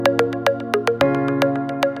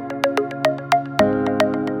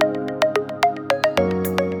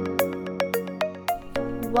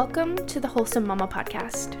Welcome to the Wholesome Mama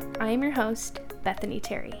Podcast. I am your host, Bethany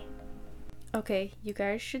Terry. Okay, you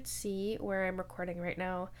guys should see where I'm recording right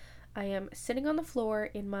now. I am sitting on the floor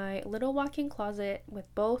in my little walk-in closet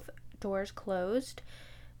with both doors closed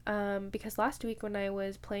because last week when I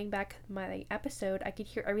was playing back my episode, I could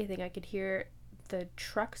hear everything. I could hear the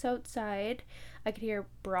trucks outside. I could hear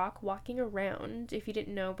Brock walking around. If you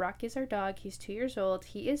didn't know, Brock is our dog. He's 2 years old.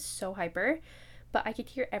 He is so hyper. But I could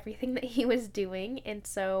hear everything that he was doing, and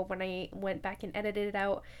so when I went back and edited it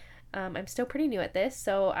out, I'm still pretty new at this,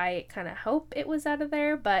 so I kind of hope it was out of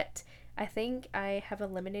there, but I think I have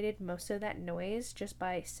eliminated most of that noise just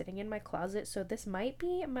by sitting in my closet, so this might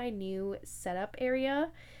be my new setup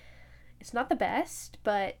area. It's not the best,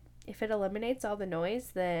 but if it eliminates all the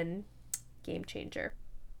noise, then game changer.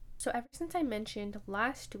 So ever since I mentioned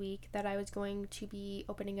last week that I was going to be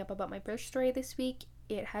opening up about my birth story this week,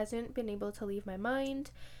 it hasn't been able to leave my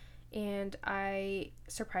mind, and I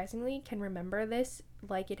surprisingly can remember this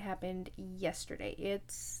like it happened yesterday.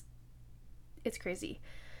 It's crazy.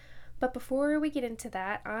 But before we get into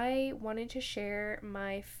that, I wanted to share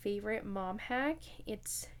my favorite mom hack.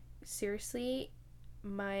 It's seriously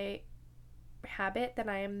my habit that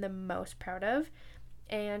I am the most proud of,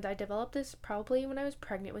 and I developed this probably when I was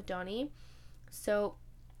pregnant with Donnie. So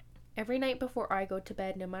every night before I go to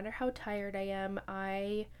bed, no matter how tired I am,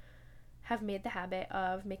 I have made the habit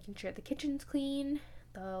of making sure the kitchen's clean,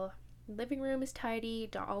 the living room is tidy,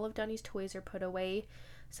 all of Donnie's toys are put away.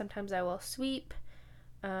 Sometimes I will sweep,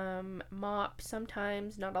 mop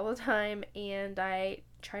sometimes, not all the time, and I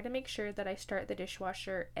try to make sure that I start the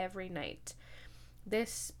dishwasher every night.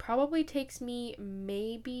 This probably takes me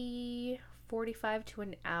maybe 45 to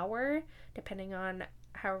an hour, depending on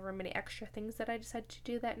however many extra things that I decide to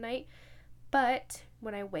do that night. But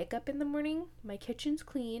when I wake up in the morning, my kitchen's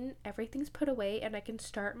clean, everything's put away, and I can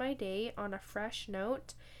start my day on a fresh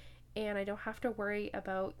note, and I don't have to worry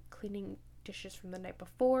about cleaning dishes from the night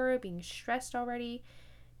before, being stressed already.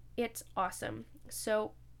 It's awesome.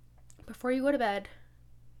 So before you go to bed,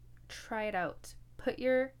 try it out. Put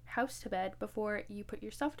your house to bed before you put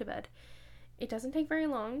yourself to bed. It doesn't take very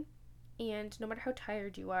long, and no matter how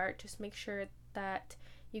tired you are, just make sure that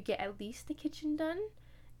you get at least the kitchen done,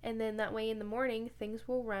 and then that way in the morning things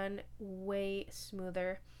will run way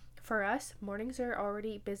smoother. For us, mornings are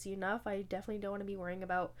already busy enough. I definitely don't want to be worrying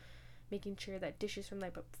about making sure that dishes from the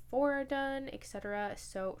night before are done, etc.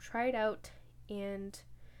 So try it out and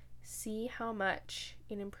see how much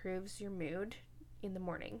it improves your mood in the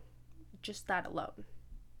morning. Just that alone.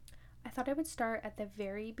 I thought I would start at the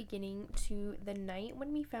very beginning to the night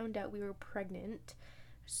when we found out we were pregnant.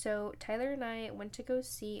 So Tyler and I went to go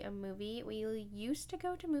see a movie. We used to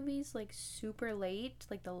go to movies like super late,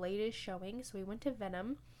 like the latest showing. So we went to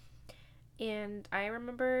Venom. And I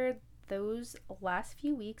remember those last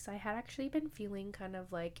few weeks I had actually been feeling kind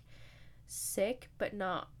of like sick, but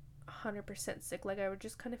not 100% sick. Like I would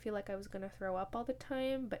just kind of feel like I was going to throw up all the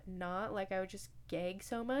time, but not. Like I would just gag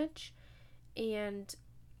so much. And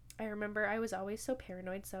I remember I was always so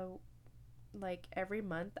paranoid, so like every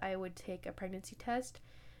month I would take a pregnancy test.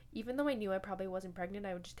 Even though I knew I probably wasn't pregnant,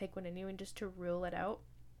 I would just take one anyway just to rule it out.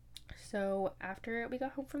 So after we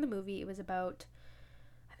got home from the movie, it was about,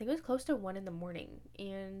 I think it was close to 1 a.m,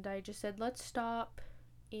 and I just said, let's stop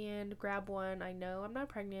and grab one. I know I'm not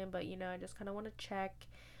pregnant, but I just kind of want to check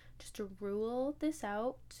just to rule this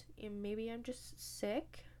out, and maybe I'm just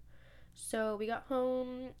sick. So we got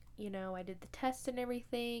home, I did the test and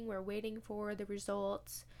everything. We're waiting for the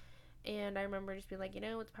results. And I remember just being like,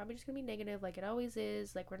 it's probably just going to be negative like it always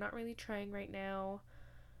is. Like, we're not really trying right now.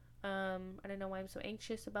 I don't know why I'm so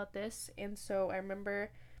anxious about this. And so I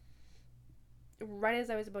remember right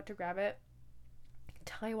as I was about to grab it,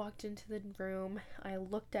 Ty walked into the room. I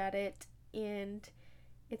looked at it and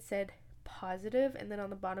it said positive. And then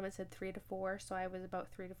on the bottom it said 3 to 4. So I was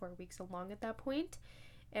about 3 to 4 weeks along at that point.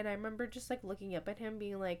 And I remember just like looking up at him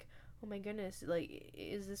being like, oh my goodness, like,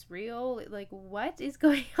 is this real? Like, what is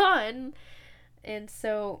going on? And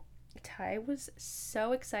so Ty was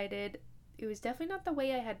so excited. It was definitely not the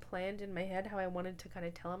way I had planned in my head, how I wanted to kind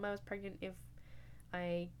of tell him I was pregnant if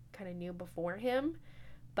I kind of knew before him.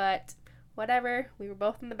 But whatever, we were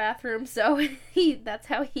both in the bathroom, so that's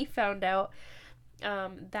how he found out.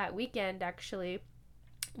 That weekend actually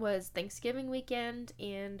was Thanksgiving weekend,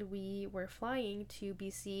 and we were flying to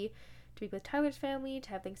BC to be with Tyler's family to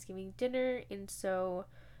have Thanksgiving dinner. And so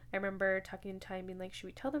I remember talking to Ty and being like, should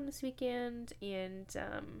we tell them this weekend? And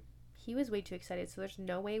he was way too excited, so there's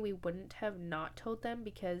no way we wouldn't have not told them,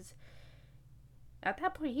 because at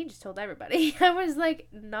that point he just told everybody. I was like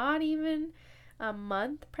not even a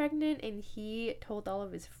month pregnant, and he told all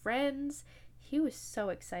of his friends. he was so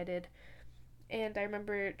excited. And I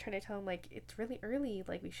remember trying to tell him, like, it's really early.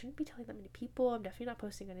 Like, we shouldn't be telling that many people. I'm definitely not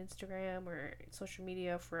posting on Instagram or social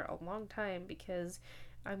media for a long time because,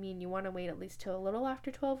 I mean, you want to wait at least till a little after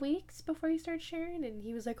 12 weeks before you start sharing. And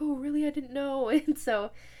he was like, oh, really? I didn't know. And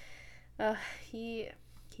so uh, he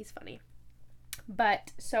he's funny.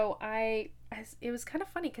 But so it was kind of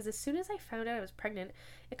funny because as soon as I found out I was pregnant,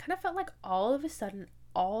 it kind of felt like all of a sudden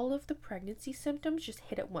all of the pregnancy symptoms just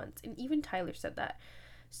hit at once. And even Tyler said that.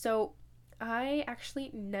 So I actually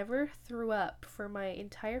never threw up for my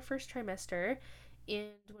entire first trimester. And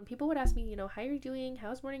when people would ask me, how are you doing?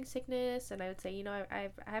 How's morning sickness? And I would say, I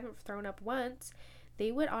haven't thrown up once.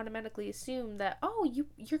 They would automatically assume that, oh,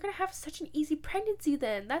 you're gonna have such an easy pregnancy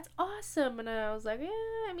then. That's awesome. And I was like,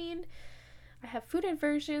 yeah, I mean, I have food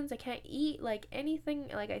aversions. I can't eat like anything.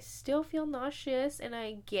 Like I still feel nauseous and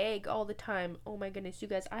I gag all the time. Oh my goodness, you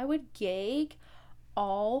guys, I would gag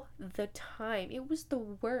all the time. It was the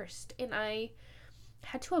worst. And I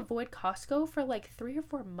had to avoid Costco for like 3 or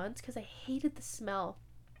 4 months because I hated the smell.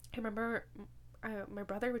 I remember my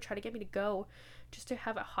brother would try to get me to go just to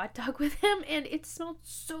have a hot dog with him, and it smelled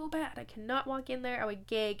so bad. I could not walk in there. I would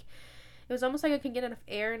gag. It was almost like I couldn't get enough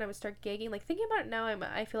air, and I would start gagging. Like thinking about it now,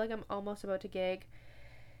 I feel like I'm almost about to gag.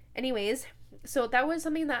 Anyways, so that was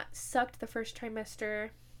something that sucked the first trimester,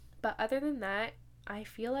 but other than that, I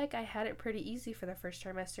feel like I had it pretty easy for the first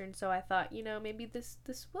trimester, and so I thought, maybe this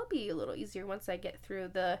will be a little easier once I get through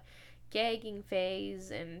the gagging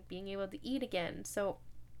phase and being able to eat again. So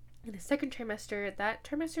in the second trimester, that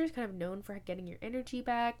trimester is kind of known for getting your energy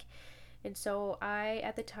back. And so I,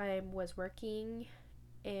 at the time, was working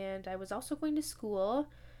and I was also going to school.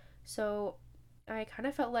 So I kind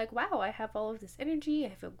of felt like, wow, I have all of this energy. I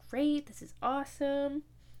feel great. This is awesome.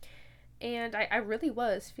 And I really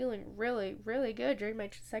was feeling really, really good during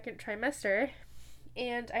my second trimester.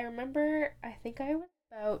 And I remember, I think I was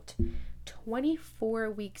about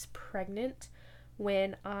 24 weeks pregnant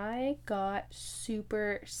when I got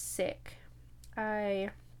super sick.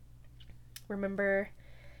 I remember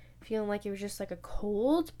feeling like it was just like a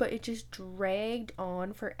cold, but it just dragged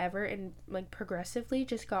on forever and like progressively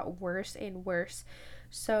just got worse and worse.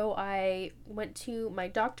 So I went to my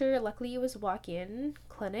doctor. Luckily, it was a walk-in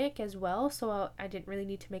clinic as well, so I didn't really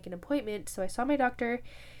need to make an appointment. So I saw my doctor.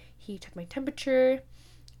 He took my temperature.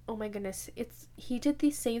 Oh my goodness, he did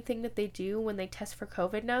the same thing that they do when they test for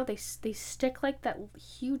COVID now. They stick like that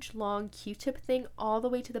huge long Q-tip thing all the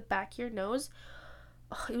way to the back of your nose.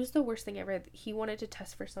 Oh, it was the worst thing ever. He wanted to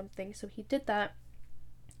test for something, so he did that.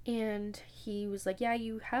 And he was like, yeah,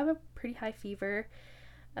 you have a pretty high fever.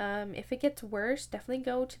 If it gets worse, definitely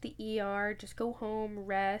go to the ER. Just go home,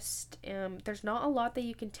 rest. There's not a lot that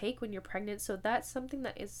you can take when you're pregnant, so that's something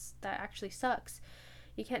that actually sucks.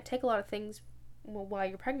 You can't take a lot of things while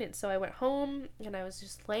you're pregnant. So I went home and I was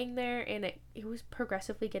just laying there, and it was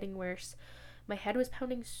progressively getting worse. My head was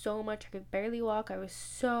pounding so much I could barely walk. I was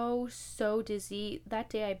so dizzy. That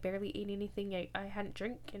day I barely ate anything. I hadn't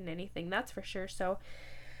drinking anything, that's for sure. So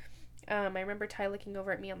I remember Ty looking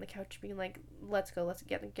over at me on the couch being like, let's go, let's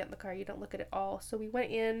get in the car, you don't look at it all. So we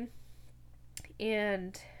went in,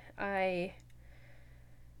 and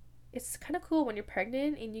it's kind of cool when you're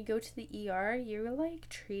pregnant and you go to the ER, you're like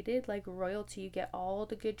treated like royalty. You get all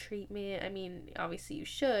the good treatment. I mean, obviously you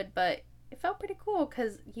should, but it felt pretty cool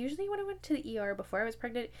because usually when I went to the ER before I was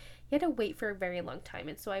pregnant, you had to wait for a very long time.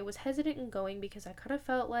 And so I was hesitant in going because I kind of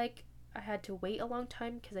felt like I had to wait a long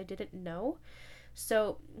time because I didn't know.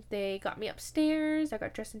 So they got me upstairs, I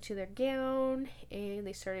got dressed into their gown, and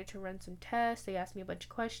they started to run some tests. They asked me a bunch of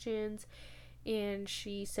questions. And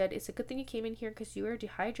she said, it's a good thing you came in here because you are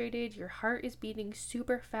dehydrated. Your heart is beating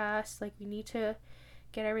super fast. Like, we need to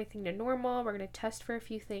get everything to normal. We're going to test for a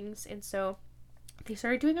few things. And so they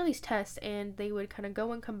started doing all these tests, and they would kind of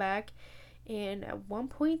go and come back. And at one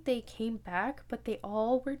point they came back, but they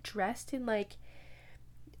all were dressed in like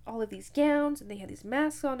all of these gowns, and they had these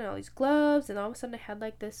masks on and all these gloves. And all of a sudden I had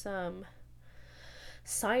like this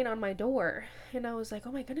sign on my door. And I was like,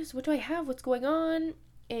 oh my goodness, what do I have? What's going on?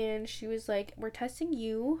 And she was like, we're testing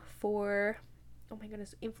you for, oh my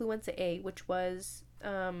goodness, influenza A, which was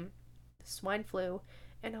swine flu.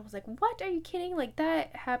 And I was like, what? Are you kidding? Like,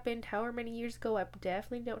 that happened however many years ago. I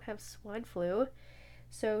definitely don't have swine flu.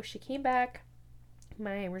 So she came back.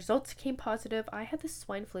 My results came positive. I had the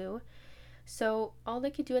swine flu. So all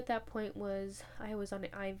they could do at that point was, I was on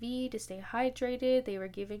an IV to stay hydrated. They were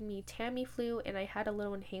giving me Tamiflu, and I had a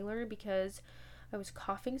little inhaler because I was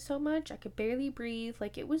coughing so much. I could barely breathe.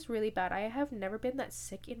 Like, it was really bad. I have never been that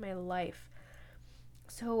sick in my life.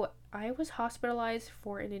 So I was hospitalized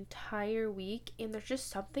for an entire week, and there's just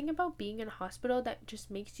something about being in a hospital that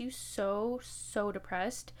just makes you so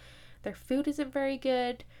depressed. Their food isn't very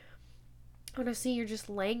good. Honestly, you're just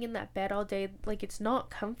laying in that bed all day. Like, it's not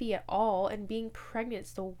comfy at all, and being pregnant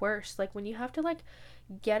is the worst. Like, when you have to, like,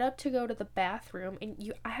 get up to go to the bathroom,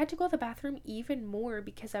 and I had to go to the bathroom even more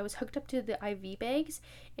because I was hooked up to the IV bags,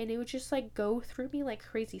 and it would just, like, go through me like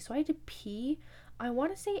crazy. So I had to pee, I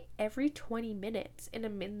want to say, every 20 minutes, and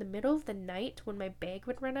I'm in the middle of the night when my bag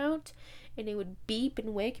would run out, and it would beep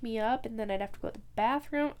and wake me up, and then I'd have to go to the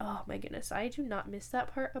bathroom. Oh my goodness, I do not miss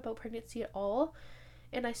that part about pregnancy at all.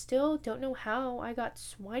 And I still don't know how I got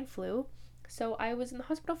swine flu. So I was in the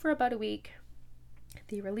hospital for about a week.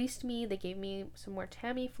 They released me, they gave me some more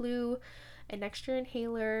Tamiflu, an extra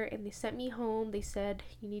inhaler, and they sent me home. They said,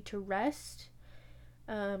 you need to rest.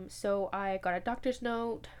 So I got a doctor's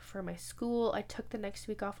note for my school. I took the next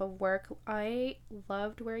week off of work. I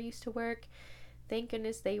loved where I used to work. Thank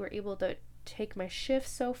goodness they were able to take my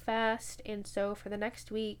shifts so fast. And so for the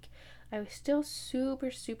next week, I was still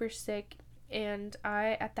super sick. And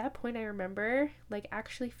at that point, I remember, like,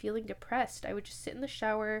 actually feeling depressed. I would just sit in the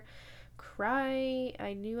shower, cry.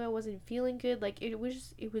 I knew I wasn't feeling good. Like, it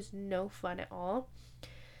was no fun at all.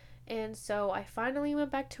 And so I finally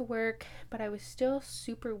went back to work, but I was still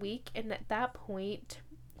super weak. And at that point,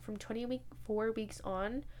 from 24 weeks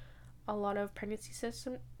on, a lot of pregnancy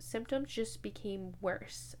symptoms just became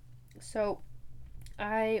worse. So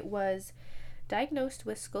I was diagnosed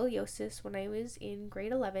with scoliosis when I was in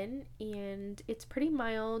grade 11, and it's pretty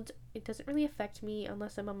mild. It doesn't really affect me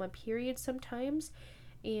unless I'm on my period sometimes,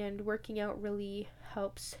 and working out really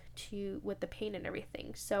helps with the pain and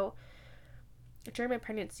everything. So during my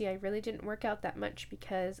pregnancy, I really didn't work out that much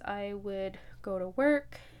because I would go to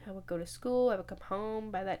work, I would go to school, I would come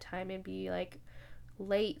home. By that time it'd be like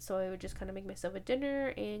late, so I would just kind of make myself a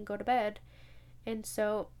dinner and go to bed. And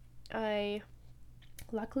so I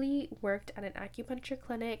luckily worked at an acupuncture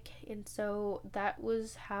clinic, and so that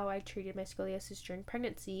was how I treated my scoliosis during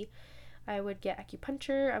pregnancy. I would get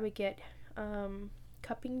acupuncture, I would get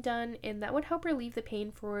cupping done, and that would help relieve the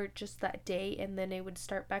pain for just that day, and then it would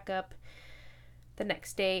start back up the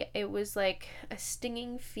next day. It was like a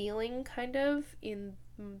stinging feeling kind of in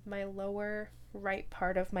my lower right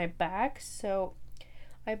part of my back, so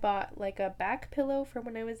I bought like a back pillow for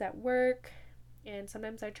when I was at work, and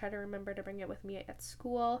sometimes I try to remember to bring it with me at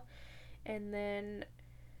school. And then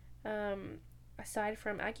aside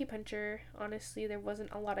from acupuncture, honestly, there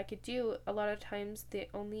wasn't a lot I could do. A lot of times the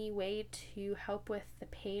only way to help with the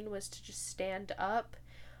pain was to just stand up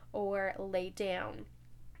or lay down.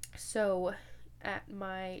 So at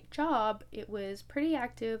my job, it was pretty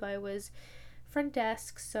active. I was front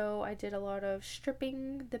desk, so I did a lot of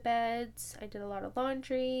stripping the beds, I did a lot of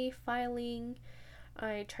laundry, filing.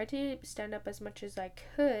 I tried to stand up as much as I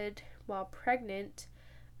could while pregnant,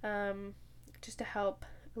 just to help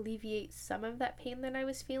alleviate some of that pain that I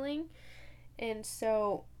was feeling. And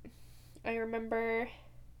so I remember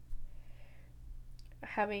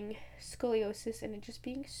having scoliosis and it just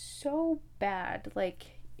being so bad.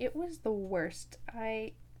 Like, it was the worst.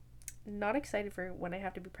 I'm not excited for when I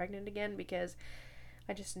have to be pregnant again because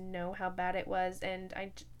I just know how bad it was. And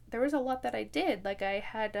there was a lot that I did. Like, I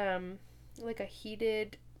had like a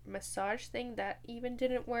heated massage thing that even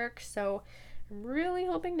didn't work. So I'm really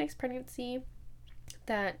hoping next pregnancy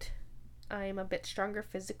that I'm a bit stronger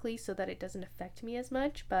physically so that it doesn't affect me as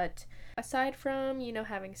much. But aside from,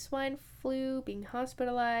 having swine flu, being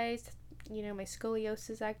hospitalized, my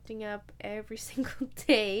scoliosis acting up every single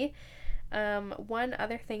day, one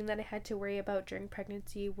other thing that I had to worry about during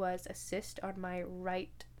pregnancy was a cyst on my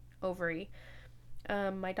right ovary.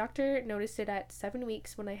 My doctor noticed it at 7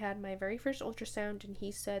 weeks when I had my very first ultrasound, and he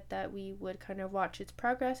said that we would kind of watch its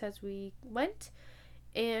progress as we went.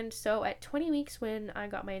 And so at 20 weeks, when I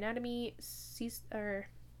got my anatomy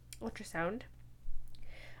ultrasound,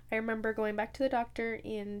 I remember going back to the doctor,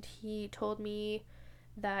 and he told me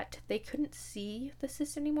that they couldn't see the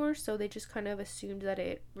cyst anymore, so they just kind of assumed that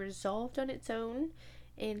it resolved on its own.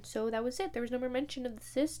 And so that was it. There was no more mention of the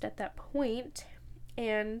cyst at that point.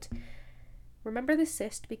 And remember the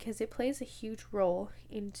cyst because it plays a huge role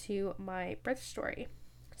into my birth story.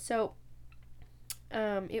 So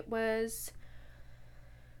it was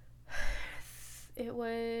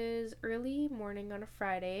early morning on a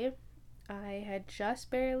Friday. I had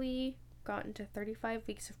just barely gotten to 35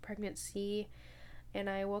 weeks of pregnancy, and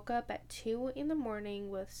I woke up at 2 in the morning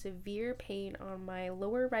with severe pain on my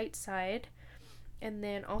lower right side, and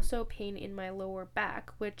then also pain in my lower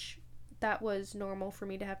back, which that was normal for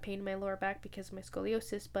me to have pain in my lower back because of my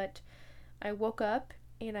scoliosis. But I woke up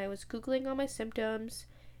and I was Googling all my symptoms,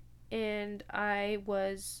 and I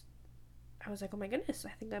was like, oh my goodness,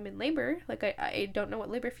 I think I'm in labor. Like, I don't know what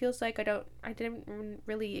labor feels like. I didn't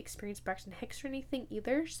really experience Braxton Hicks or anything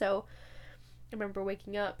either. So I remember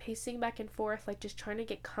waking up, pacing back and forth, like just trying to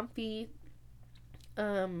get comfy,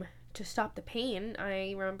 to stop the pain.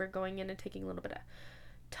 I remember going in and taking a little bit of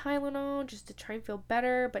Tylenol just to try and feel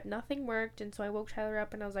better, but nothing worked. And so I woke Tyler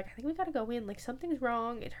up and I was like, I think we gotta go in. Like, something's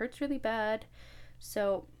wrong. It hurts really bad.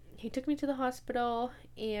 So he took me to the hospital,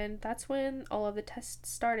 and that's when all of the tests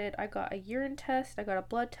started. I got a urine test, I got a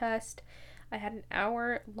blood test, I had an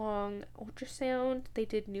hour-long ultrasound. They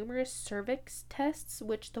did numerous cervix tests,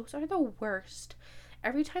 which those are the worst.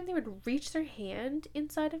 Every time they would reach their hand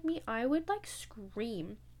inside of me, I would like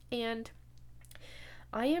scream. And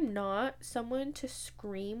I am not someone to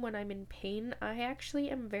scream when I'm in pain. I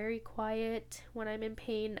actually am very quiet when I'm in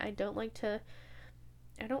pain. I don't like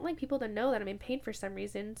people to know that I'm in pain for some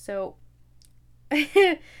reason. So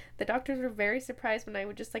the doctors were very surprised when I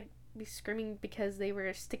would just like be screaming because they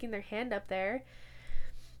were sticking their hand up there.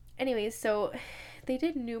 Anyways, so they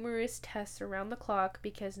did numerous tests around the clock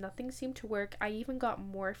because nothing seemed to work. I even got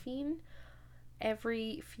morphine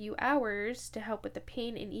every few hours to help with the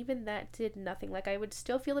pain, and even that did nothing. Like, I would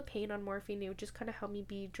still feel the pain on morphine. It would just kind of help me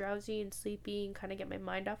be drowsy and sleepy and kind of get my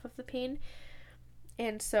mind off of the pain.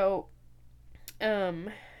 And so a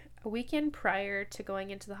weekend prior to going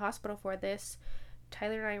into the hospital for this,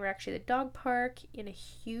 Tyler and I were actually at the dog park, and a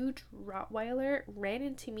huge Rottweiler ran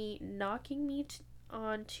into me, knocking me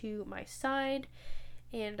onto my side.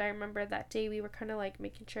 And I remember that day we were kind of like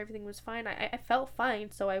making sure everything was fine. I felt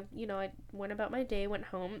fine, so I went about my day, went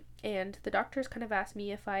home, and the doctors kind of asked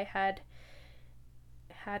me if I had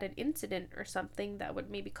an incident or something that would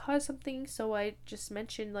maybe cause something. So I just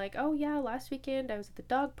mentioned like, oh yeah, last weekend I was at the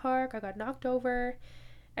dog park, I got knocked over.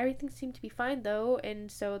 Everything seemed to be fine though.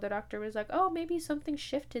 And so the doctor was like, oh, maybe something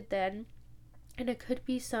shifted then, and it could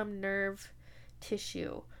be some nerve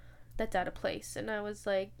tissue that's out of place. And I was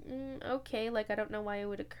like, okay, like, I don't know why it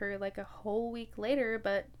would occur like a whole week later,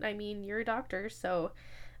 but I mean, you're a doctor, so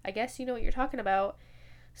I guess you know what you're talking about.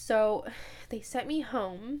 So they sent me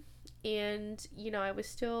home, and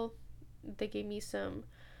they gave me some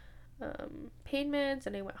pain meds,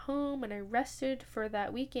 and I went home and I rested for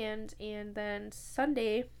that weekend. And then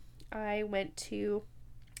Sunday I went to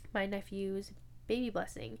my nephew's baby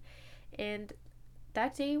blessing, and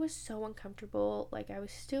that day was so uncomfortable. Like, I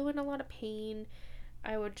was still in a lot of pain.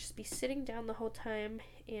 I would just be sitting down the whole time,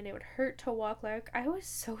 and it would hurt to walk. Like, I was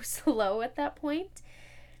so slow at that point.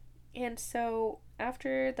 And so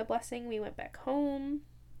after the blessing, we went back home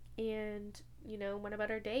and, went about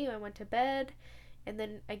our day. I went to bed, and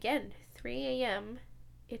then again, 3 a.m.,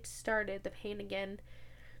 it started, the pain again.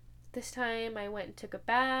 This time I went and took a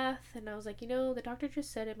bath, and I was like, the doctor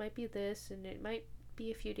just said it might be this, and it might be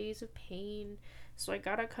a few days of pain. So I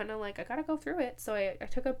gotta go through it. So I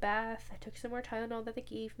took a bath, I took some more Tylenol that they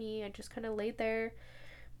gave me, I just kind of laid there.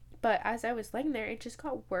 But as I was laying there, it just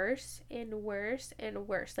got worse and worse and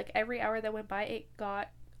worse. Like, every hour that went by, it got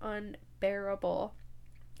unbearable.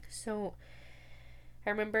 So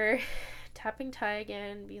I remember tapping Ty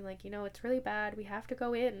again, being like, it's really bad, we have to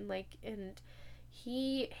go in. Like, and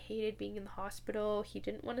he hated being in the hospital. He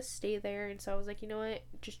didn't want to stay there. And so I was like, you know what?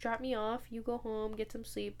 Just drop me off. You go home, get some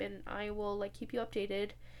sleep, and I will, like, keep you updated.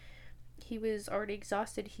 He was already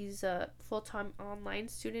exhausted. He's a full-time online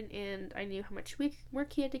student, and I knew how much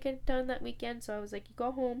work he had to get done that weekend. So I was like, you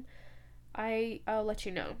go home. I'll let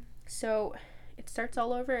you know. So it starts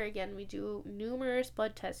all over again. We do numerous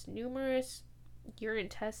blood tests, numerous urine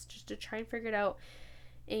tests just to try and figure it out.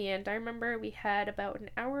 And I remember we had about an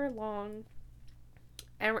hour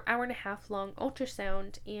and a half long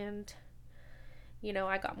ultrasound, and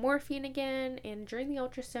I got morphine again. And during the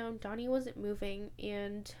ultrasound, Donnie wasn't moving,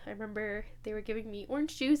 and I remember they were giving me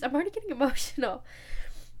orange juice. I'm already getting emotional.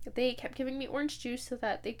 They kept giving me orange juice so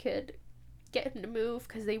that they could get him to move,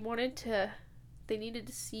 because they needed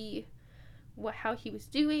to see how he was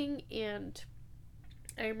doing. And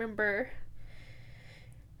I remember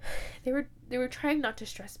they were trying not to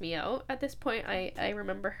stress me out at this point. I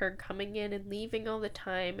remember her coming in and leaving all the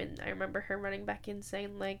time, and I remember her running back in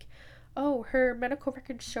saying like, oh, her medical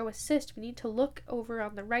records show a cyst, we need to look over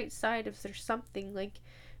on the right side if there's something, like,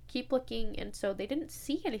 keep looking. And so they didn't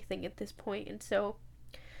see anything at this point, and so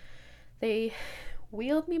they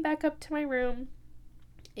wheeled me back up to my room.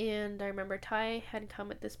 And I remember Ty had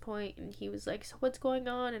come at this point, and he was like, so what's going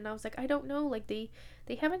on? And I was like, I don't know, like, they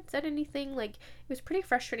haven't said anything. Like, it was pretty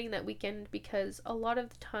frustrating that weekend, because a lot of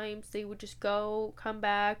the times they would just go, come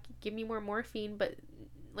back, give me more morphine, but,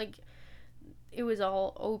 like, it was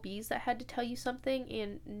all OBs that had to tell you something,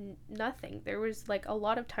 and nothing. There was like a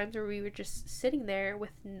lot of times where we were just sitting there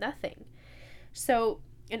with nothing. So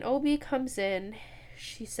an OB comes in.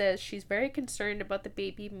 She says she's very concerned about the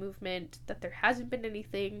baby movement, that there hasn't been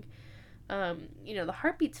anything. The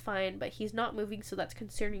heartbeat's fine, but he's not moving, so that's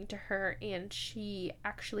concerning to her. And she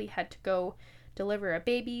actually had to go deliver a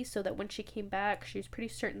baby, so that when she came back, she was pretty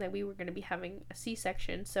certain that we were going to be having a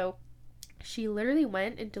C-section. So she literally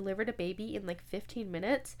went and delivered a baby in like 15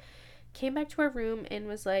 minutes, came back to our room and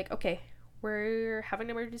was like, okay, we're having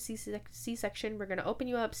an emergency C-section. We're going to open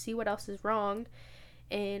you up, see what else is wrong,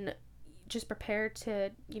 and just prepare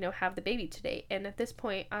to, have the baby today. And at this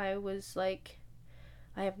point, I was like,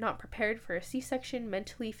 I have not prepared for a C-section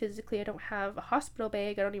mentally, physically. I don't have a hospital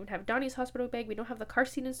bag. I don't even have Donnie's hospital bag. We don't have the car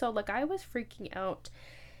seat installed. Like, I was freaking out.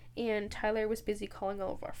 And Tyler was busy calling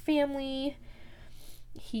all of our family.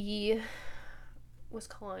 He was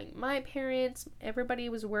calling my parents. Everybody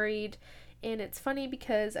was worried. And it's funny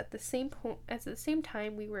because at the same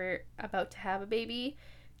time we were about to have a baby,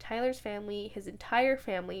 Tyler's family, his entire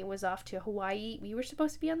family, was off to Hawaii. We were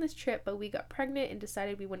supposed to be on this trip, but we got pregnant and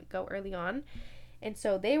decided we wouldn't go early on. And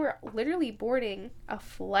so they were literally boarding a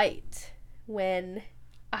flight when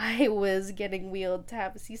I was getting wheeled to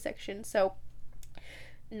have a C-section. So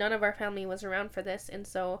none of our family was around for this. And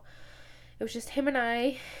so it was just him and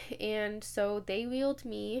I. And so they wheeled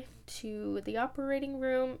me to the operating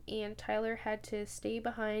room, and Tyler had to stay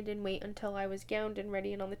behind and wait until I was gowned and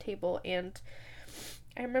ready and on the table. And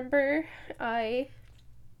I remember I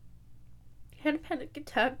had a panic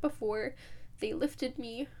attack before they lifted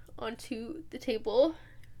me onto the table.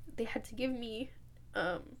 They had to give me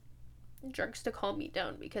drugs to calm me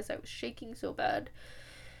down because I was shaking so bad.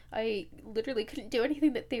 I literally couldn't do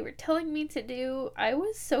anything that they were telling me to do. I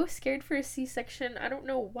was so scared for a C-section. I don't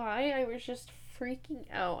know why. I was just freaking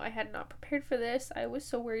out. I had not prepared for this. I was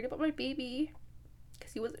so worried about my baby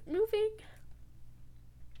because he wasn't moving.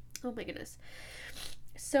 Oh my goodness.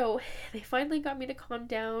 So they finally got me to calm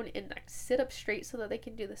down and like sit up straight so that they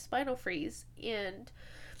can do the spinal freeze. And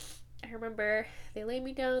I remember they laid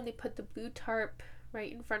me down, they put the blue tarp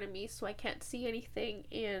right in front of me so I can't see anything,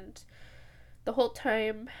 and the whole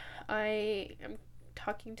time I am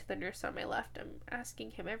talking to the nurse on my left. I'm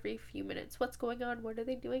asking him every few minutes, what's going on? What are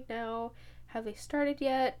they doing now? Have they started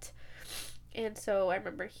yet? And so I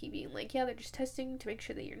remember he being like, yeah, they're just testing to make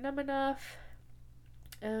sure that you're numb enough.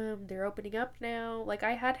 They're opening up now. Like,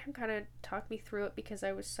 I had him kind of talk me through it because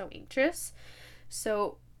I was so anxious.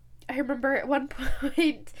 So I remember at one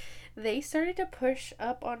point they started to push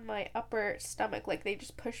up on my upper stomach. Like, they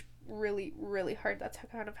just push really, really hard. That's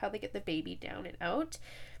how they get the baby down and out.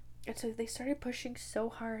 And so they started pushing so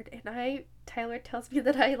hard, and Tyler tells me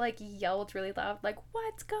that I like yelled really loud, like,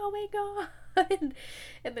 what's going on?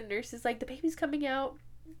 And the nurse is like, the baby's coming out.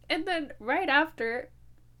 And then right after,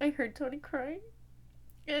 I heard Tony crying,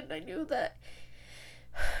 and I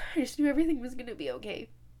just knew everything was gonna be okay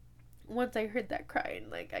once I heard that cry.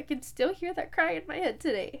 And like, I can still hear that cry in my head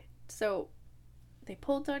today. So they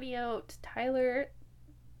pulled Donnie out. Tyler,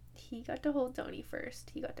 he got to hold Donnie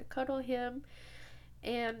first. He got to cuddle him.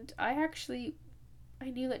 And I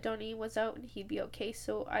knew that Donnie was out and he'd be okay,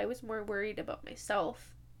 so I was more worried about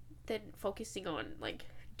myself than focusing on, like,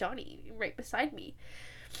 Donnie right beside me.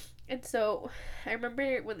 And so I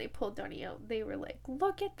remember when they pulled Donnie out, they were like,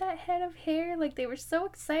 look at that head of hair. Like, they were so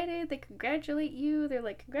excited. They congratulate you. They're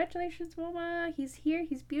like, congratulations, Mama. He's here.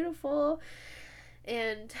 He's beautiful.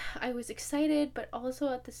 And I was excited, but also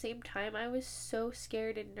at the same time, I was so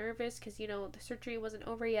scared and nervous because, the surgery wasn't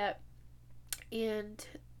over yet. And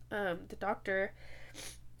the doctor,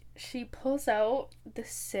 she pulls out the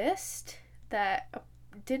cyst that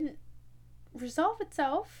didn't resolve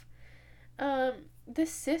itself.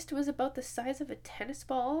 This cyst was about the size of a tennis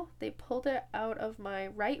ball. They pulled it out of my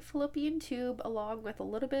right fallopian tube along with a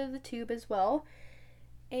little bit of the tube as well.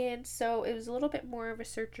 And so it was a little bit more of a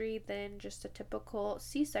surgery than just a typical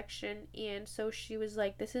C-section. And so she was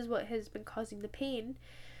like, this is what has been causing the pain.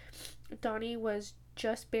 Donnie was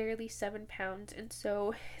just barely 7 pounds, and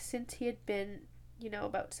so since he had been,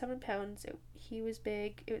 about 7 pounds, he was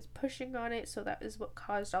big. It was pushing on it, so that is what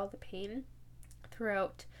caused all the pain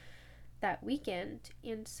throughout that weekend.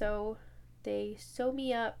 And so they sew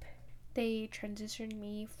me up. They transitioned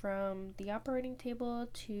me from the operating table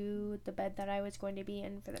to the bed that I was going to be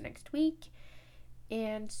in for the next week.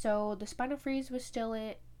 And so the spinal freeze was still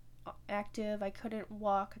active. I couldn't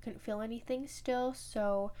walk. I couldn't feel anything still.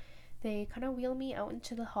 So they kind of wheeled me out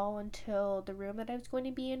into the hall until the room that I was going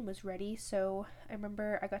to be in was ready. So I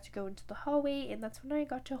remember I got to go into the hallway, and that's when I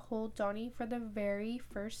got to hold Donnie for the very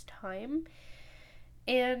first time.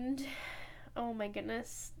 And oh my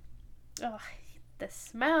goodness. Oh, the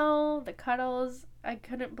smell, the cuddles. I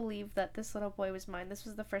couldn't believe that this little boy was mine. This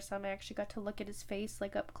was the first time I actually got to look at his face,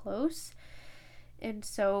 like, up close. And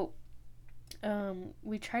so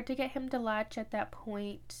we tried to get him to latch at that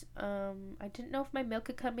point. I didn't know if my milk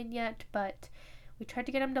had come in yet, but we tried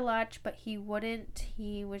to get him to latch, but he wouldn't.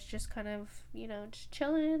 He was just kind of, just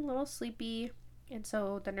chilling, a little sleepy. And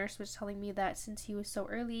so the nurse was telling me that since he was so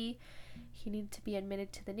early, he needed to be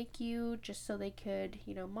admitted to the NICU just so they could,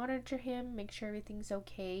 monitor him, make sure everything's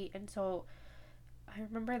okay. And so I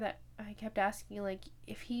remember that I kept asking, like,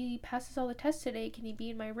 if he passes all the tests today, can he be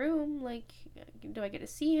in my room? Like, do I get to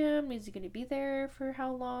see him? Is he going to be there for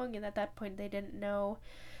how long? And at that point, they didn't know.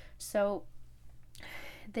 So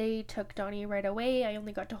they took Donnie right away. I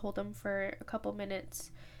only got to hold him for a couple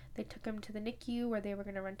minutes. They took him to the NICU where they were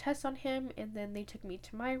going to run tests on him. And then they took me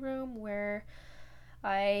to my room where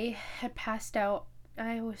I had passed out.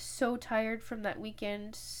 I was so tired from that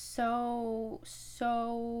weekend. So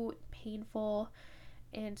painful.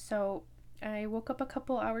 And so I woke up a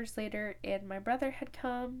couple hours later and my brother had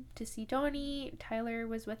come to see Donnie. Tyler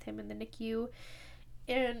was with him in the NICU.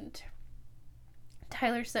 And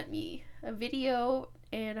Tyler sent me a video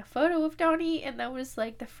and a photo of Donnie. And that was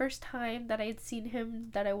like the first time that I had seen him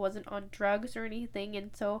that I wasn't on drugs or anything.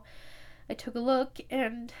 And so I took a look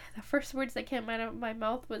and the first words that came out of my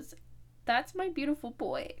mouth was, "That's my beautiful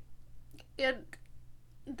boy." And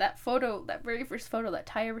that photo, that very first photo that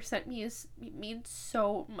Ty ever sent me, means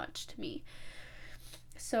so much to me.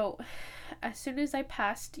 So as soon as I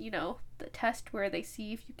passed, the test where they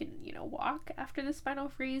see if you can, walk after the spinal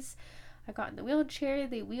freeze, I got in the wheelchair.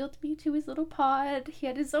 They wheeled me to his little pod. He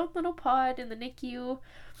had his own little pod in the NICU.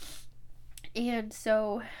 And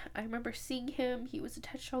so I remember seeing him. He was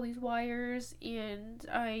attached to all these wires, and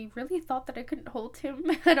I really thought that I couldn't hold him.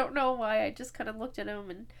 I don't know why. I just kind of looked at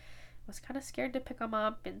him and was kind of scared to pick him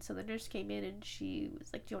up. And so the nurse came in and she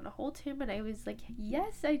was like, "Do you want to hold him?" And I was like,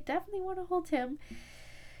 "Yes, I definitely want to hold him."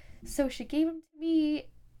 So she gave him to me,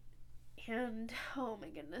 and oh my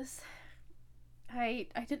goodness, I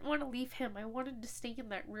didn't want to leave him. I wanted to stay in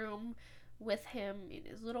that room with him in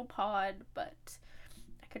his little pod, but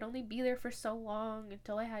I could only be there for so long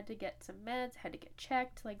until I had to get some meds, had to get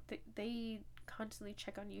checked. Like, they constantly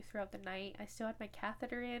check on you throughout the night. I still had my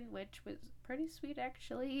catheter in, which was pretty sweet,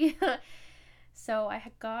 actually. So I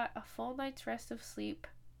had got a full night's rest of sleep,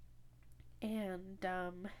 and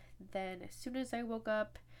then as soon as I woke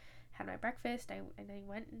up, had my breakfast, I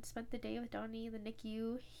went and spent the day with Donnie in the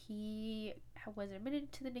NICU. He was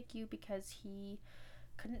admitted to the NICU because he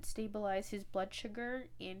couldn't stabilize his blood sugar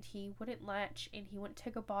and he wouldn't latch and he wouldn't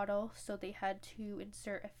take a bottle, so they had to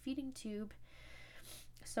insert a feeding tube.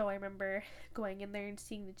 So I remember going in there and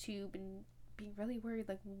seeing the tube and being really worried,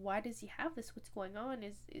 like, why does he have this? What's going on?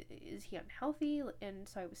 Is he unhealthy? And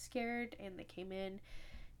so I was scared, and they came in.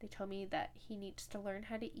 They told me that he needs to learn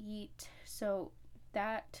how to eat. So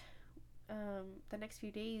that the next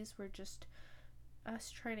few days were just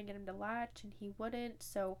us trying to get him to latch, and he wouldn't.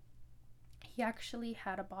 So he actually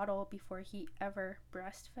had a bottle before he ever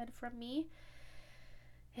breastfed from me.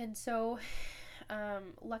 And so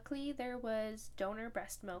luckily there was donor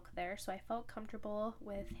breast milk there, so I felt comfortable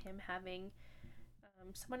with him having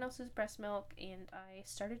someone else's breast milk, and I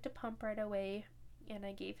started to pump right away, and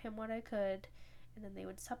I gave him what I could, and then they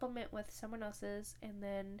would supplement with someone else's, and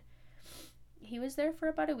then he was there for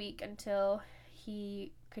about a week until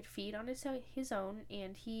he could feed on his own,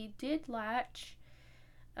 and he did latch,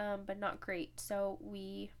 but not great. So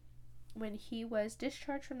when he was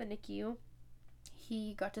discharged from the NICU,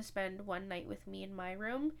 he got to spend one night with me in my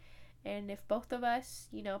room, and if both of us,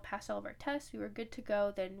 passed all of our tests, we were good to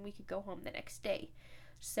go, then we could go home the next day.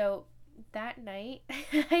 So that night,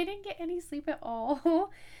 I didn't get any sleep at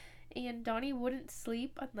all, and Donnie wouldn't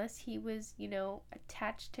sleep unless he was,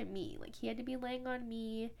 attached to me. Like, he had to be laying on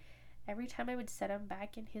me. Every time I would set him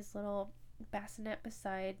back in his little bassinet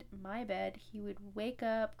beside my bed, he would wake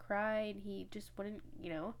up, cry, and he just wouldn't,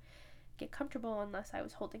 get comfortable unless I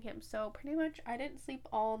was holding him. So pretty much I didn't sleep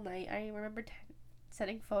all night. I remember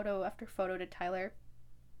sending photo after photo to Tyler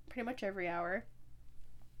pretty much every hour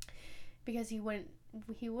because he wouldn't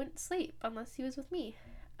sleep unless he was with me.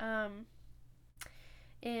 And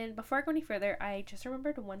before I go any further, I just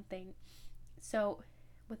remembered one thing. So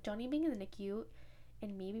with Johnny being in the NICU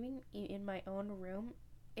and me being in my own room,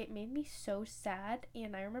 it made me so sad.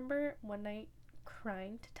 And I remember one night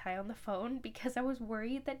crying to Ty on the phone because I was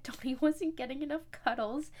worried that Donnie wasn't getting enough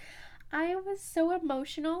cuddles. I was so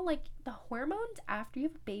emotional. Like, the hormones after you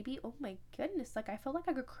have a baby, oh my goodness, like, I felt like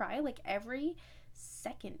I could cry like every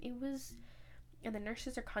second. It was And the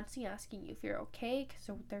nurses are constantly asking you if you're okay, because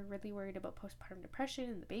they're really worried about postpartum depression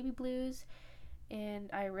and the baby blues. And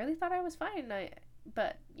I really thought I was fine.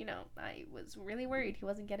 But I was really worried he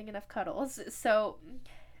wasn't getting enough cuddles. So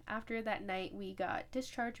after that night, we got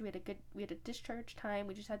discharged. We had a discharge time.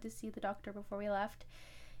 We just had to see the doctor before we left.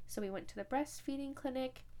 So we went to the breastfeeding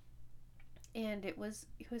clinic, and it was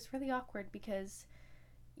really awkward because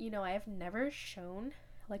I have never shown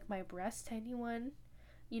like my breast to anyone,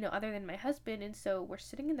 other than my husband. And so we're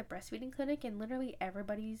sitting in the breastfeeding clinic, and literally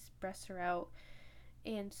everybody's breasts are out.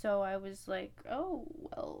 And so I was like, oh,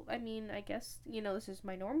 well, I mean, I guess, this is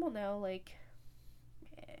my normal now. Like,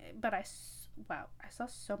 but I saw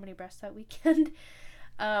so many breasts that weekend.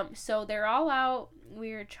 So they're all out.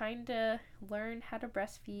 We're trying to learn how to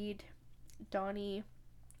breastfeed Donnie,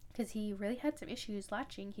 because he really had some issues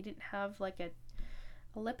latching. He didn't have like a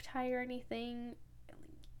lip tie or anything.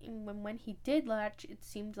 And when he did latch, it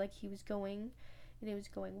seemed like he was going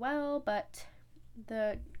well, but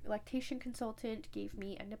the lactation consultant gave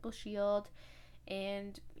me a nipple shield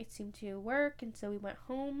and it seemed to work. And so we went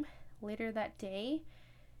home later that day,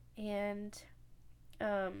 and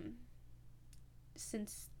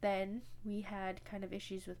since then we had kind of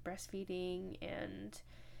issues with breastfeeding, and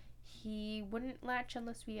he wouldn't latch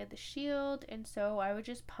unless we had the shield. And so I would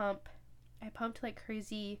just pump. I pumped like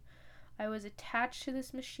crazy. I was attached to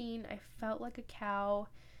this machine. I felt like a cow.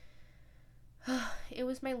 It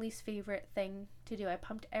was my least favorite thing to do. I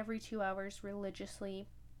pumped every 2 hours religiously,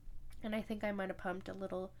 and I think I might have pumped a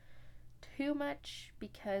little too much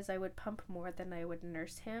because I would pump more than I would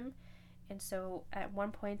nurse him. And so at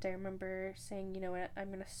one point I remember saying, you know what, I'm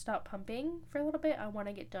going to stop pumping for a little bit. I want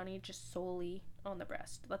to get Donnie just solely on the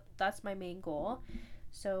breast. That's my main goal.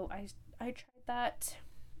 So I tried that.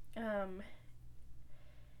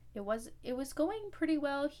 It was going pretty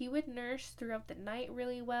well. He would nurse throughout the night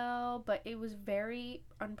really well, but it was very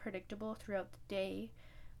unpredictable throughout the day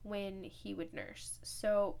when he would nurse.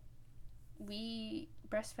 So we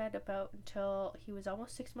breastfed about until he was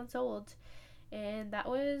almost 6 months old, and that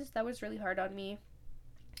was really hard on me.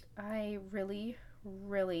 I really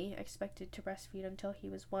expected to breastfeed until he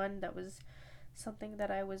was 1. That was something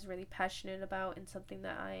that I was really passionate about, and something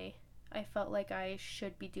that I felt like I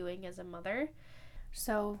should be doing as a mother.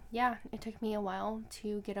 So yeah, it took me a while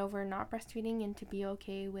to get over not breastfeeding and to be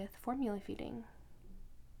okay with formula feeding.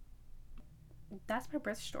 That's my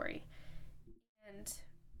birth story. And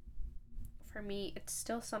for me, it's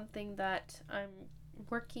still something that I'm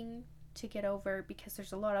working to get over, because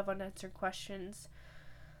there's a lot of unanswered questions.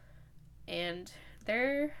 And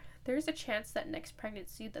there's a chance that next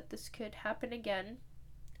pregnancy that this could happen again,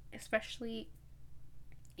 especially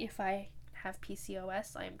if I have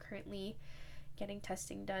PCOS. I am currently getting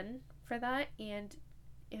testing done for that, and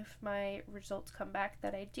if my results come back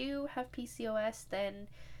that I do have PCOS, then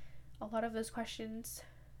a lot of those questions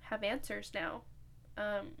have answers now.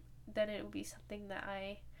 Then it will be something that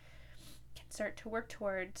I can start to work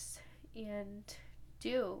towards and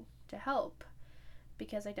do to help,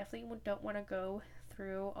 because I definitely don't want to go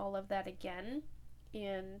through all of that again.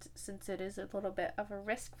 And since it is a little bit of a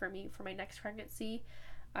risk for me for my next pregnancy,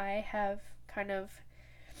 I have kind of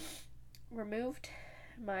removed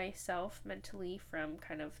myself mentally from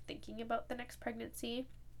kind of thinking about the next pregnancy.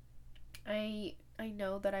 I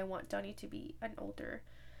know that I want Donnie to be an older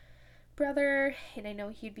brother, and I know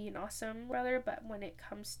he'd be an awesome brother, but when it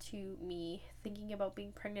comes to me thinking about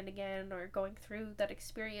being pregnant again or going through that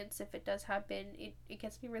experience, if it does happen, it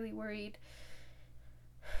gets me really worried.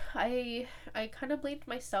 I kind of blamed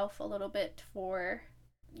myself a little bit for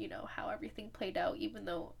how everything played out, even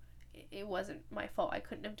though it wasn't my fault. I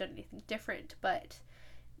couldn't have done anything different, but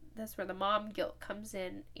that's where the mom guilt comes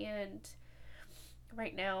in. And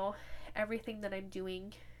right now, everything that I'm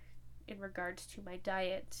doing in regards to my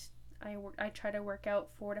diet, I try to work out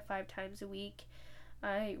 4 to 5 times a week.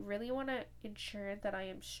 I really want to ensure that I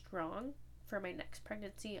am strong for my next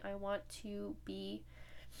pregnancy. I want to be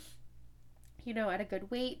at a good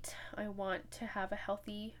weight. I want to have a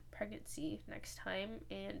healthy pregnancy next time,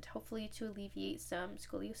 and hopefully to alleviate some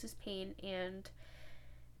scoliosis pain, and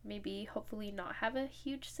maybe hopefully not have a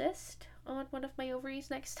huge cyst on one of my ovaries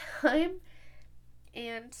next time.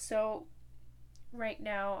 And so right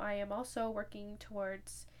now I am also working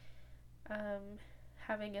towards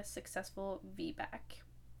having a successful VBAC.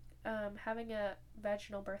 Having a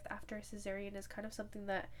vaginal birth after a cesarean is kind of something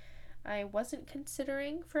that I wasn't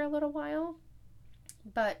considering for a little while,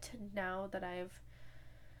 but now that I've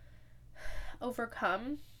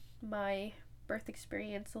overcome my birth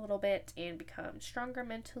experience a little bit and become stronger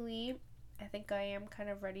mentally, I think I am kind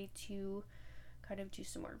of ready to kind of do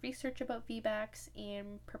some more research about VBACs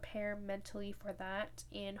and prepare mentally for that,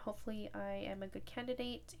 and hopefully I am a good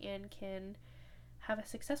candidate and can have a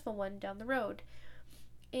successful one down the road.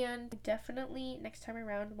 And definitely next time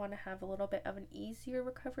around want to have a little bit of an easier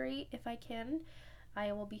recovery if I can.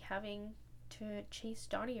 I will be having to chase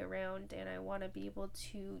Donnie around, and I want to be able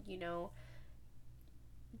to,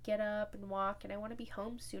 get up and walk, and I want to be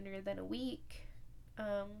home sooner than a week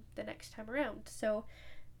the next time around. So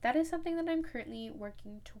that is something that I'm currently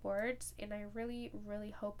working towards, and I really, really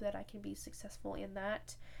hope that I can be successful in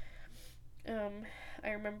that. I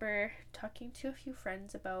remember talking to a few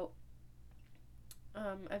friends about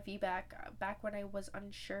a VBAC back when I was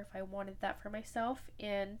unsure if I wanted that for myself,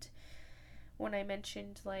 and when I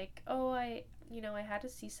mentioned like, oh, I had a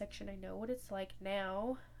C-section, I know what it's like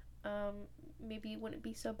now, maybe it wouldn't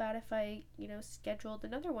be so bad if I scheduled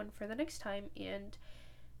another one for the next time. And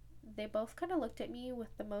they both kind of looked at me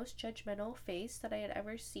with the most judgmental face that I had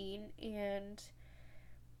ever seen, and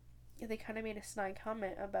they kind of made a snide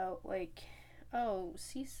comment about like, oh,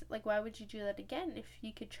 see, like, why would you do that again if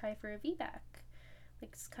you could try for a VBAC?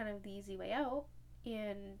 Like, it's kind of the easy way out.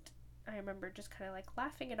 And I remember just kind of like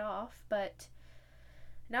laughing it off, but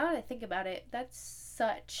now that I think about it, that's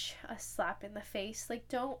such a slap in the face. Like,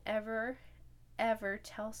 don't ever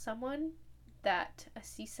tell someone that a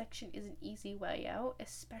C-section is an easy way out,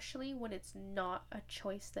 especially when it's not a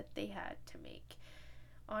choice that they had to make.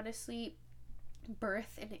 Honestly,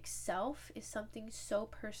 birth in itself is something so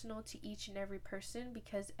personal to each and every person,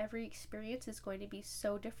 because every experience is going to be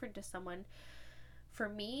so different to someone. For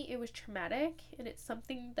me, it was traumatic, and it's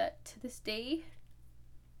something that to this day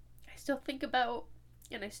I still think about,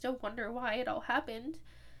 and I still wonder why it all happened.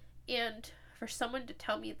 And for someone to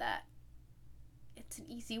tell me that it's an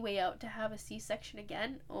easy way out to have a C-section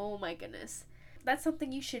again, oh my goodness. That's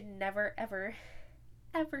something you should never, ever,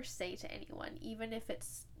 ever say to anyone, even if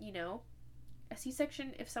it's, a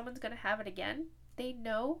C-section. If someone's going to have it again, they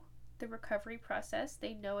know the recovery process,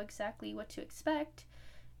 they know exactly what to expect.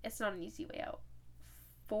 It's not an easy way out.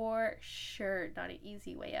 For sure, not an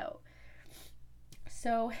easy way out.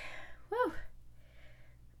 So, whew,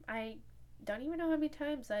 I don't even know how many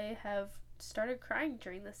times I have started crying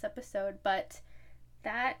during this episode, but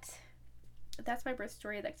that's my birth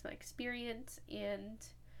story, that's my experience, and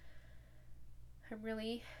I'm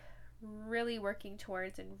really, really working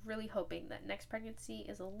towards and really hoping that next pregnancy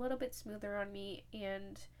is a little bit smoother on me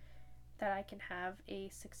and that I can have a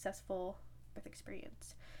successful birth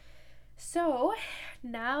experience. So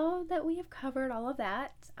now that we have covered all of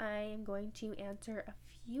that, I am going to answer a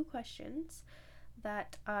few questions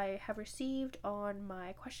that I have received on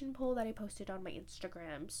my question poll that I posted on my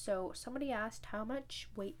Instagram. So somebody asked, how much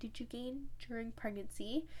weight did you gain during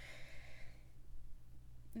pregnancy?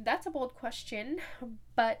 That's a bold question,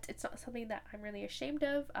 but it's not something that I'm really ashamed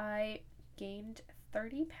of. I gained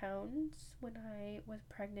 30 pounds when I was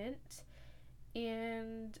pregnant,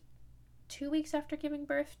 and 2 weeks after giving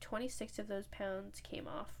birth, 26 of those pounds came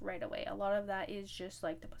off right away. A lot of that is just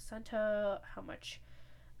like the placenta, how much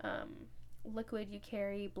liquid you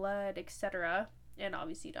carry, blood, etc., and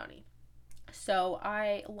obviously Donnie. So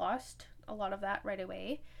I lost a lot of that right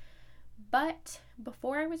away. But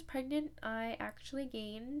before I was pregnant, I actually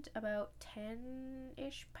gained about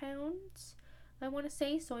 10-ish pounds, I want to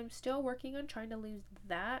say. So I'm still working on trying to lose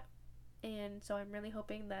that. And so I'm really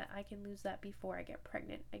hoping that I can lose that before I get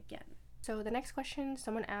pregnant again. So the next question,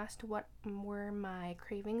 someone asked what were my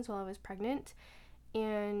cravings while I was pregnant.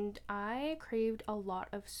 And I craved a lot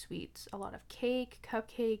of sweets, a lot of cake,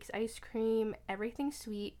 cupcakes, ice cream, everything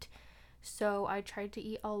sweet. So I tried to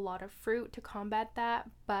eat a lot of fruit to combat that,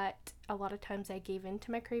 but a lot of times I gave in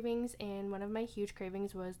to my cravings, and one of my huge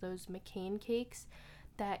cravings was those McCain cakes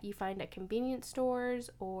that you find at convenience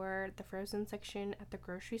stores or the frozen section at the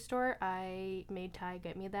grocery store. I made Ty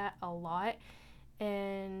get me that a lot,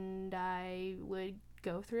 and I would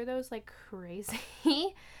go through those like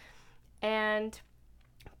crazy. And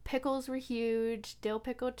pickles were huge. Dill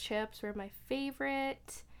pickle chips were my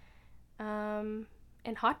favorite.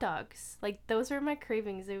 And hot dogs. Like, those were my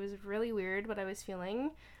cravings. It was really weird what I was feeling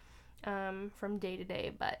from day to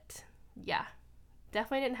day. But yeah,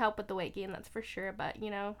 definitely didn't help with the weight gain, that's for sure. But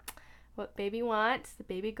what baby wants, the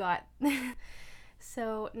baby got.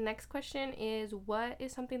 So next question is, what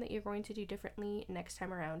is something that you're going to do differently next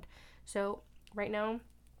time around? So right now,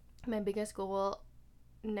 my biggest goal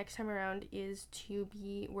next time around is to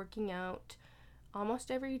be working out almost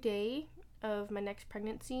every day of my next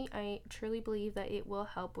pregnancy. I truly believe that it will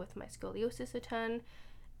help with my scoliosis a ton,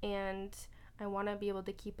 and I want to be able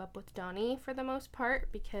to keep up with Donnie for the most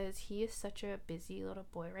part because he is such a busy little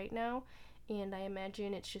boy right now, and I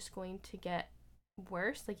imagine it's just going to get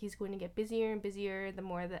worse. Like, he's going to get busier and busier the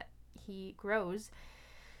more that he grows.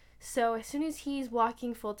 So as soon as he's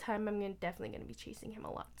walking full time, I'm definitely going to be chasing him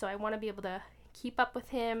a lot. So I want to be able to keep up with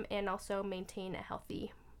him and also maintain a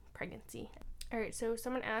healthy pregnancy. All right, so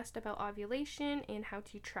someone asked about ovulation and how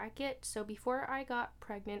to track it. So before I got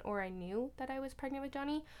pregnant, or I knew that I was pregnant with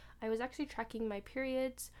Johnny, I was actually tracking my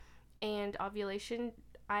periods and ovulation.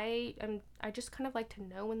 I just kind of like to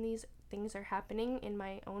know when these things are happening in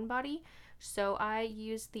my own body. So I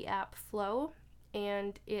use the app Flow,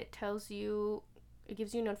 and it gives you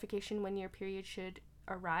a notification when your period should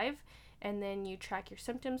arrive, and then you track your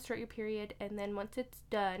symptoms throughout your period, and then once it's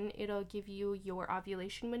done, it'll give you your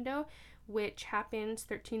ovulation window, which happens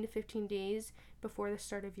 13 to 15 days before the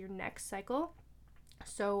start of your next cycle.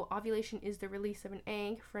 So ovulation is the release of an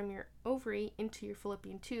egg from your ovary into your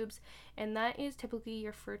fallopian tubes, and that is typically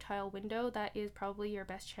your fertile window. That is probably your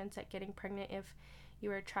best chance at getting pregnant if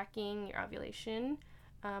you are tracking your ovulation.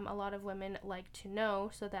 A lot of women like to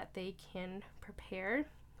know so that they can prepare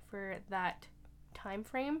for that time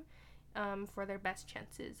frame for their best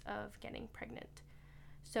chances of getting pregnant.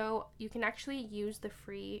 So you can actually use the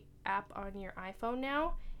free app on your iPhone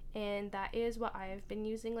now, and that is what I've been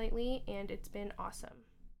using lately, and it's been awesome.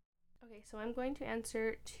 Okay, so I'm going to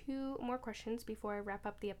answer 2 more questions before I wrap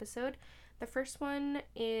up the episode. The first one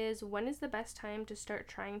is, when is the best time to start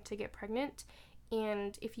trying to get pregnant?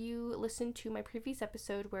 And if you listen to my previous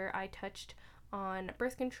episode where I touched on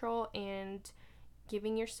birth control and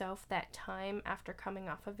giving yourself that time after coming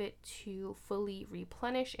off of it to fully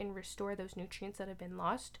replenish and restore those nutrients that have been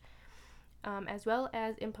lost, as well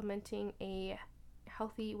as implementing a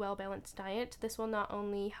healthy, well-balanced diet, this will not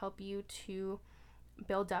only help you to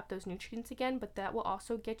build up those nutrients again, but that will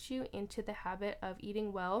also get you into the habit of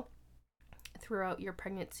eating well throughout your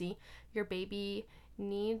pregnancy. Your baby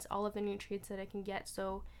needs all of the nutrients that it can get,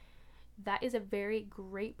 so that is a very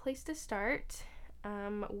great place to start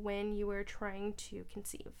when you are trying to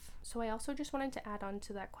conceive. So I also just wanted to add on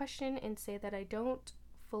to that question and say that I don't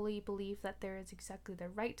fully believe that there is exactly the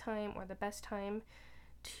right time or the best time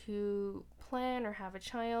to plan or have a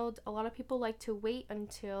child. A lot of people like to wait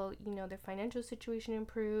until, their financial situation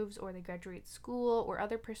improves, or they graduate school, or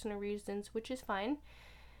other personal reasons, which is fine.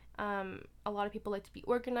 A lot of people like to be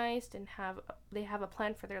organized and have a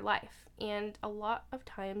plan for their life, and a lot of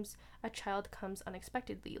times a child comes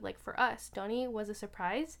unexpectedly. Like for us, Donnie was a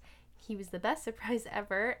surprise. He was the best surprise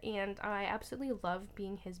ever, and I absolutely love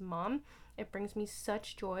being his mom. It brings me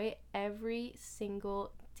such joy every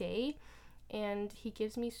single day, and he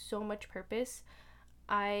gives me so much purpose.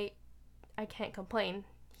 I can't complain.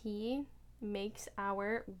 He makes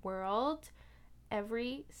our world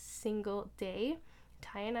every single day.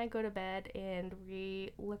 Ty and I go to bed and we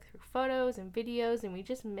look through photos and videos, and we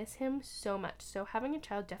just miss him so much. So having a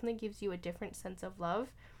child definitely gives you a different sense of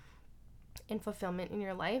love and fulfillment in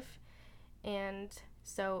your life. And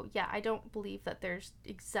so, yeah, I don't believe that there's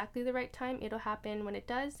exactly the right time. It'll happen when it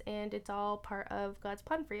does, and it's all part of God's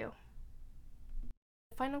plan for you.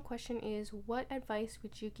 The final question is, what advice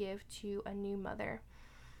would you give to a new mother?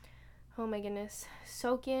 Oh my goodness,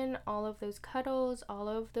 soak in all of those cuddles, all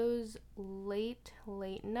of those late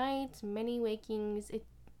nights, many wakings.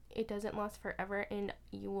 It doesn't last forever, and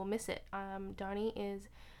you will miss it. Donnie is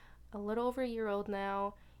a little over a year old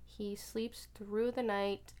now. He sleeps through the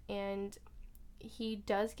night, and he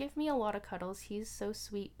does give me a lot of cuddles. He's so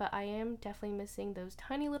sweet, but I am definitely missing those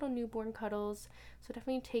tiny little newborn cuddles. So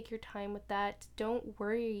definitely take your time with that. Don't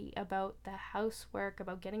worry about the housework,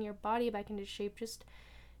 about getting your body back into shape. Just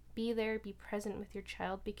be there, be present with your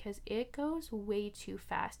child, because it goes way too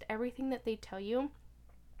fast. Everything that they tell you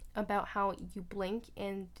about how you blink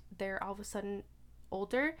and they're all of a sudden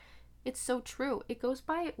older, it's so true. It goes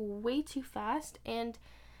by way too fast, and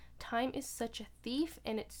time is such a thief,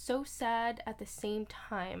 and it's so sad at the same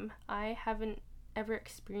time. I haven't ever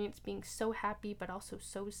experienced being so happy but also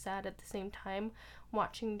so sad at the same time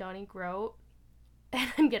watching Donnie grow,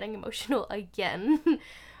 and I'm getting emotional again.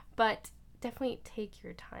 But definitely take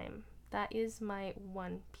your time. That is my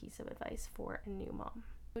one piece of advice for a new mom.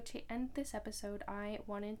 So to end this episode, I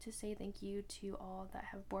wanted to say thank you to all that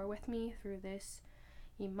have bore with me through this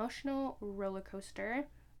emotional roller coaster.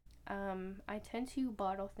 I tend to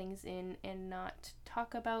bottle things in and not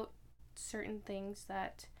talk about certain things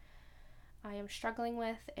that I am struggling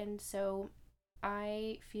with, and so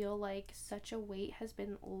I feel like such a weight has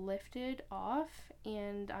been lifted off,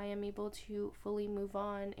 and I am able to fully move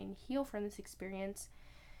on and heal from this experience.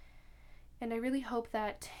 And I really hope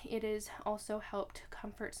that it has also helped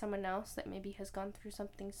comfort someone else that maybe has gone through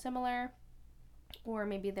something similar, or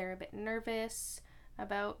maybe they're a bit nervous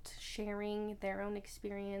about sharing their own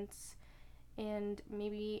experience. and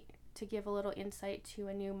maybe to give a little insight to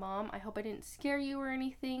a new mom. I hope I didn't scare you or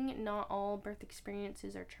anything. Not all birth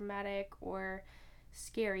experiences are traumatic or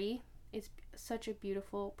scary. It's such a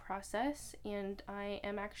beautiful process, and I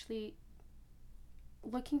am actually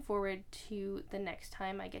looking forward to the next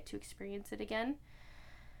time I get to experience it again.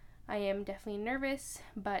 I am definitely nervous,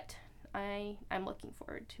 but I'm looking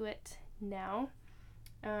forward to it now.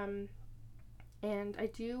 And I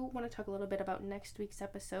do want to talk a little bit about next week's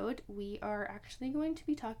episode. We are actually going to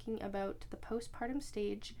be talking about the postpartum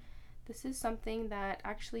stage. This is something that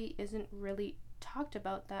actually isn't really talked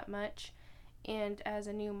about that much. And as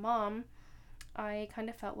a new mom, I kind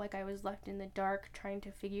of felt like I was left in the dark trying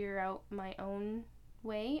to figure out my own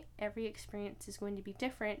way. Every experience is going to be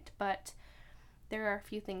different, but there are a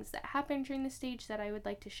few things that happen during the stage that I would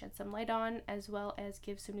like to shed some light on, as well as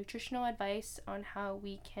give some nutritional advice on how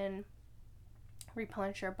we can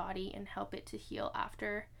replenish our body and help it to heal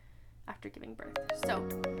after giving birth. So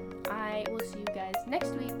I will see you guys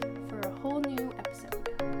next week for a whole new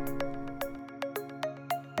episode.